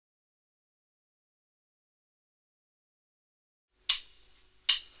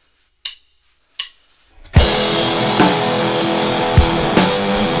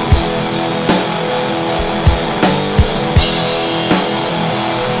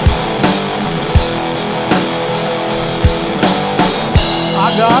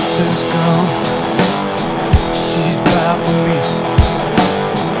got this girl, she's bad for me.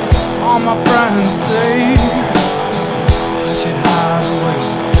 All my friends say I should hide away.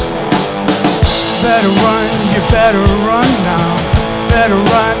 Better run, you better run now. Better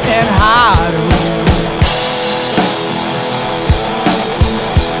run and hide away.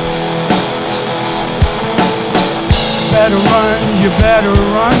 Better run, you better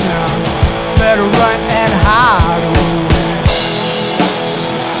run now. Better run and hide away.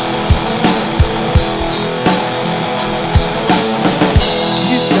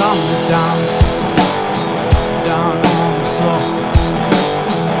 Down, down on the floor.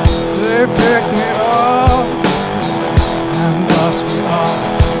 They pick me up and dust me off.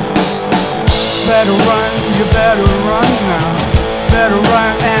 Better run, you better run now. Better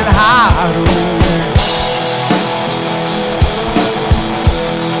run and hide away.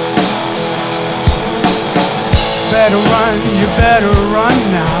 Better run, you better run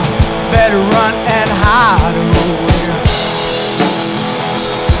now. Better run and hide away.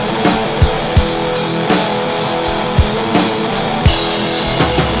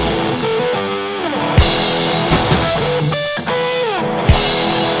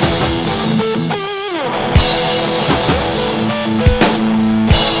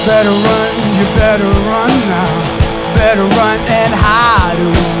 Better run, you better run now. Better run and hide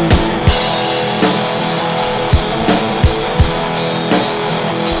away.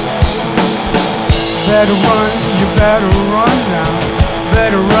 Better run, you better run now.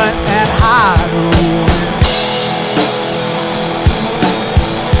 Better run and hide away.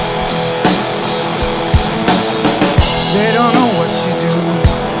 They don't know what you do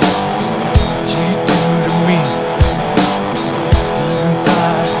to me.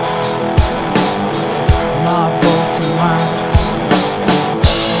 Inside my broken mind.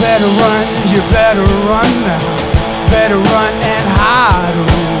 Better run, you better run now. Better run and hide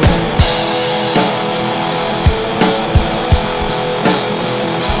away.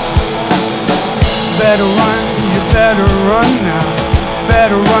 Better run, you better run now.